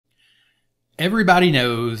Everybody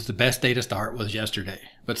knows the best day to start was yesterday,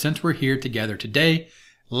 but since we're here together today,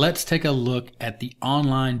 let's take a look at the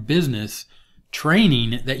online business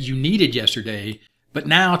training that you needed yesterday, but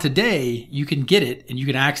now today you can get it and you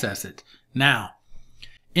can access it. Now,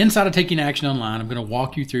 inside of Taking Action Online, I'm going to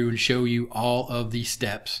walk you through and show you all of these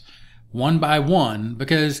steps one by one,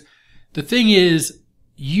 because the thing is,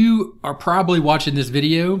 you are probably watching this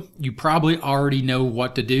video, you probably already know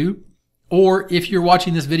what to do. Or if you're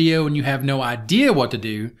watching this video and you have no idea what to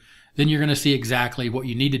do, then you're going to see exactly what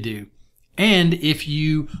you need to do. And if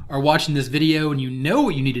you are watching this video and you know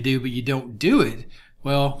what you need to do, but you don't do it,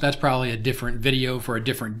 well, that's probably a different video for a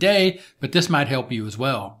different day, but this might help you as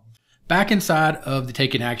well. Back inside of the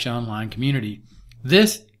Taking Action Online community,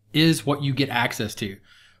 this is what you get access to.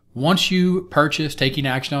 Once you purchase Taking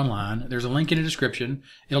Action Online, there's a link in the description.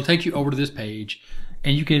 It'll take you over to this page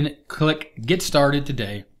and you can click Get Started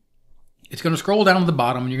Today. It's going to scroll down to the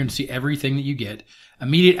bottom and you're going to see everything that you get.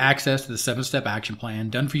 Immediate access to the 7-step action plan,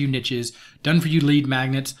 done for you niches, done for you lead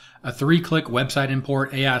magnets, a 3-click website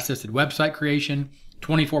import, AI assisted website creation,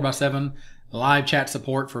 24/7 live chat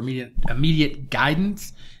support for immediate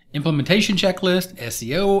guidance, implementation checklist,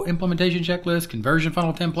 SEO implementation checklist, conversion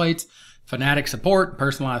funnel templates, Fanatic support,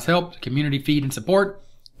 personalized help, community feed and support.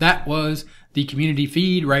 That was the community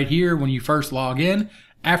feed right here when you first log in.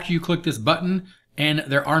 After you click this button, and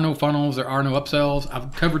there are no funnels, there are no upsells.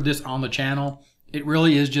 I've covered this on the channel. It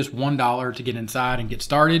really is just $1 to get inside and get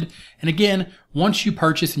started. And again, once you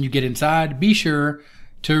purchase and you get inside, be sure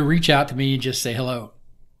to reach out to me and just say hello.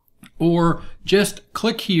 Or just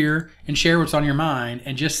click here and share what's on your mind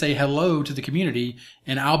and just say hello to the community,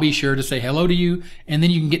 and I'll be sure to say hello to you, and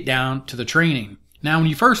then you can get down to the training. Now, when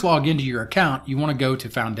you first log into your account, you want to go to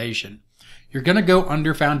Foundation. You're going to go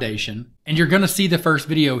under Foundation and you're going to see the first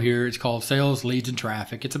video here. It's called Sales, Leads, and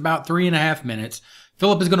Traffic. It's about 3.5 minutes.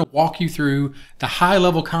 Philip is going to walk you through the high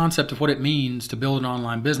level concept of what it means to build an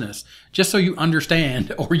online business, just so you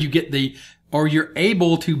understand, or you're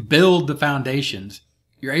able to build the foundations.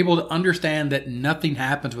 You're able to understand that nothing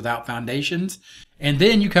happens without foundations. And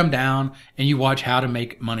then you come down and you watch how to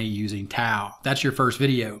make money using Tao. That's your first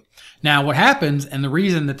video. Now, what happens, and the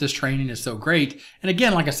reason that this training is so great, and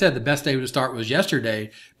again, like I said, the best day to start was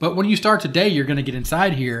yesterday, but when you start today, you're going to get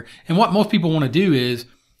inside here. And what most people want to do is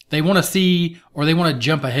they want to see, or they want to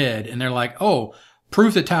jump ahead, and they're like, oh,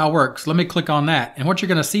 proof that Tao works. Let me click on that. And what you're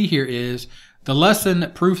going to see here is the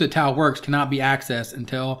lesson proof that Tao works cannot be accessed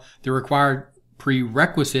until the required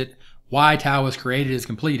prerequisite why Tao was created is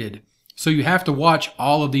completed. So you have to watch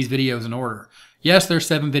all of these videos in order. Yes, there's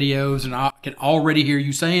 7 videos, and I can already hear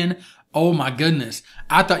you saying, oh my goodness,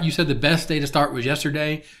 I thought you said the best day to start was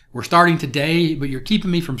yesterday. We're starting today, but you're keeping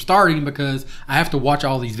me from starting because I have to watch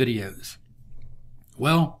all these videos.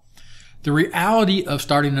 Well, the reality of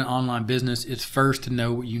starting an online business is first to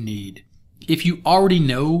know what you need. If you already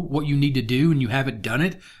know what you need to do and you haven't done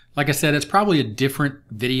it, like I said, it's probably a different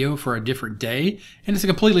video for a different day, and it's a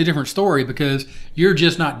completely different story because you're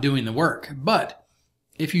just not doing the work. But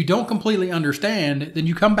if you don't completely understand, then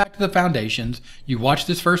you come back to the foundations, you watch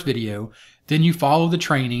this first video, then you follow the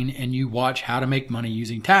training and you watch how to make money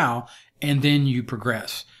using Tao, and then you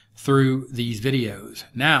progress through these videos.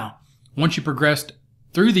 Now, once you progressed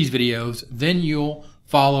through these videos, then you'll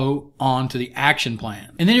follow on to the action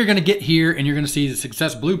plan. And then you're going to get here and you're going to see the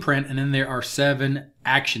success blueprint, and then there are 7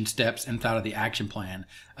 action steps inside of the action plan.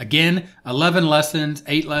 Again, 11 lessons,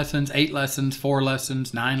 8 lessons, 8 lessons, 4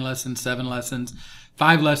 lessons, 9 lessons, 7 lessons,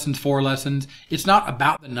 5 lessons, 4 lessons. It's not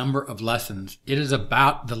about the number of lessons. It is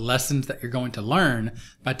about the lessons that you're going to learn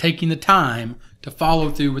by taking the time to follow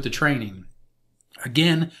through with the training.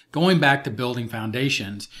 Again, going back to building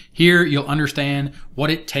foundations, here you'll understand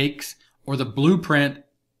what it takes, or the blueprint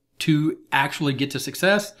to actually get to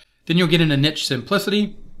success. Then you'll get into niche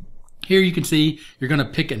simplicity. Here you can see you're going to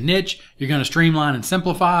pick a niche, you're going to streamline and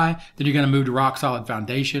simplify, then you're going to move to rock solid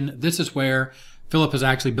foundation. This is where Philip has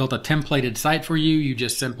actually built a templated site for you. You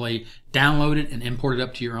just simply download it and import it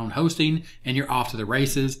up to your own hosting, and you're off to the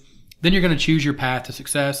races. Then you're going to choose your path to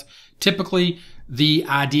success. Typically, the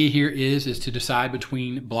idea here is to decide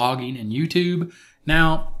between blogging and YouTube.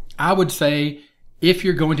 Now, I would say if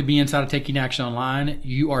you're going to be inside of Taking Action Online,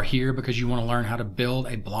 you are here because you want to learn how to build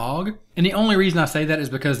a blog. And the only reason I say that is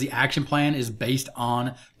because the action plan is based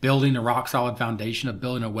on building a rock solid foundation of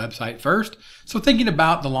building a website first. So thinking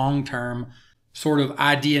about the long-term sort of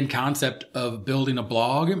idea and concept of building a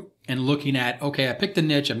blog and looking at, okay, I picked a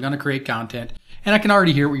niche, I'm going to create content, and I can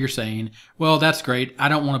already hear what you're saying. Well, that's great. I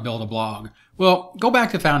don't want to build a blog. Well, go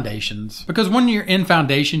back to foundations, because when you're in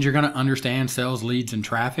foundations, you're going to understand sales, leads, and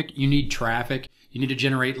traffic. You need traffic. You need to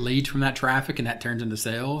generate leads from that traffic, and that turns into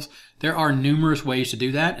sales. There are numerous ways to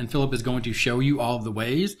do that, and Philip is going to show you all of the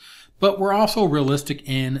ways. But we're also realistic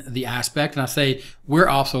in the aspect, and I say we're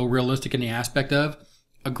also realistic in the aspect of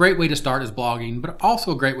a great way to start is blogging, but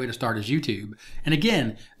also a great way to start is YouTube. And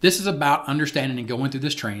again, this is about understanding and going through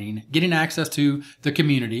this training, getting access to the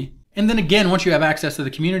community. And then again, once you have access to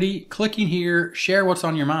the community, clicking here, share what's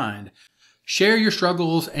on your mind. Share your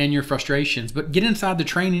struggles and your frustrations, but get inside the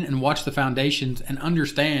training and watch the foundations and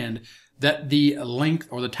understand that the length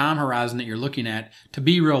or the time horizon that you're looking at to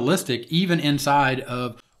be realistic, even inside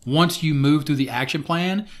of once you move through the action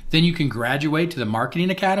plan, then you can graduate to the Marketing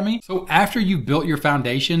Academy. So after you've built your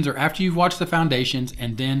foundations, or after you've watched the foundations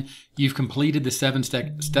and then you've completed the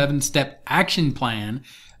seven-step action plan,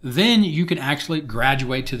 then you can actually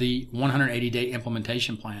graduate to the 180-day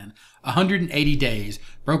implementation plan. 180 days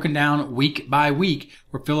broken down week by week,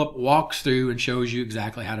 where Philip walks through and shows you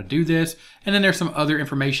exactly how to do this. And then there's some other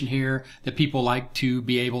information here that people like to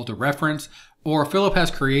be able to reference, or Philip has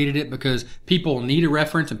created it because people need a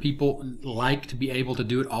reference and people like to be able to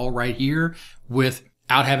do it all right here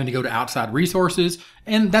without having to go to outside resources.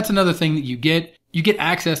 And that's another thing that you get. You get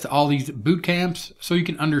access to all these boot camps, so you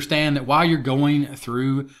can understand that while you're going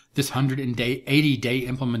through this 180-day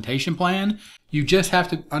implementation plan, you just have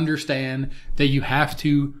to understand that you have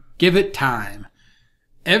to give it time.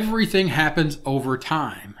 Everything happens over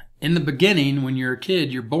time. In the beginning, when you're a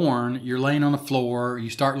kid, you're born, you're laying on the floor, you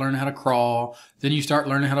start learning how to crawl, then you start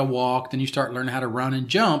learning how to walk, then you start learning how to run and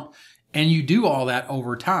jump, and you do all that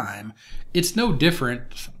over time. It's no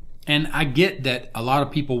different. And I get that a lot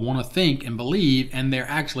of people want to think and believe, and they're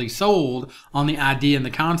actually sold on the idea and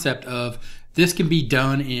the concept of this can be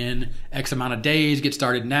done in X amount of days, get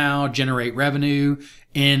started now, generate revenue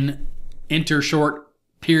in enter short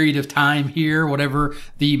period of time here, whatever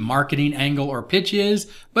the marketing angle or pitch is.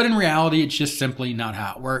 But in reality, it's just simply not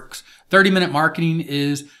how it works. 30-minute marketing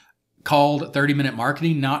is called 30-minute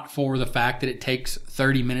marketing, not for the fact that it takes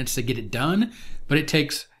 30 minutes to get it done, but it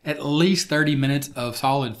takes at least 30 minutes of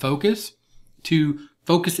solid focus to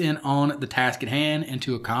focus in on the task at hand and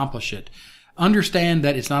to accomplish it. Understand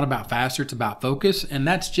that it's not about faster, it's about focus. And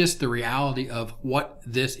that's just the reality of what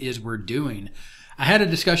this is we're doing. I had a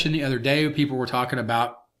discussion the other day where people were talking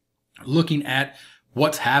about looking at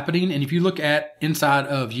what's happening. And if you look at inside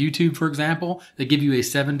of YouTube, for example, they give you a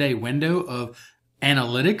 7-day window of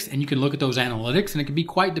analytics, and you can look at those analytics, and it can be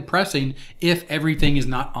quite depressing if everything is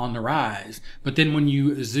not on the rise. But then when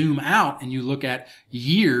you zoom out and you look at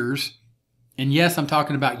years, and yes, I'm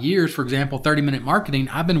talking about years, for example, 30-minute marketing,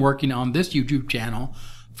 I've been working on this YouTube channel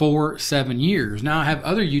for 7 years. Now I have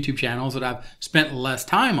other YouTube channels that I've spent less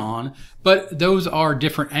time on, but those are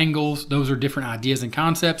different angles. Those are different ideas and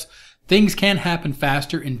concepts. Things can happen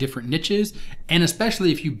faster in different niches, and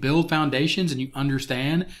especially if you build foundations and you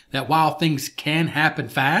understand that while things can happen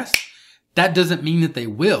fast, that doesn't mean that they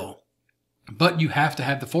will. But you have to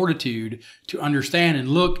have the fortitude to understand and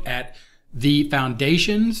look at the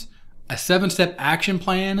foundations, a 7-step action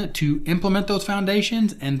plan to implement those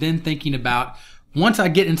foundations, and then thinking about, once I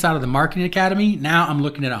get inside of the Marketing Academy, now I'm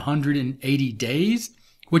looking at 180 days,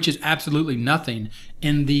 which is absolutely nothing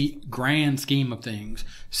in the grand scheme of things.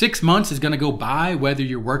 6 months is going to go by whether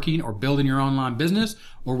you're working or building your online business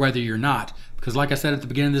or whether you're not. Because like I said at the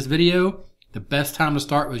beginning of this video, the best time to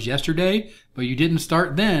start was yesterday, but you didn't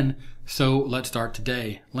start then, so let's start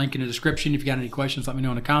today. Link in the description. If you got any questions, let me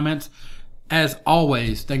know in the comments. As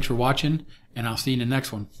always, thanks for watching, and I'll see you in the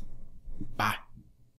next one. Bye.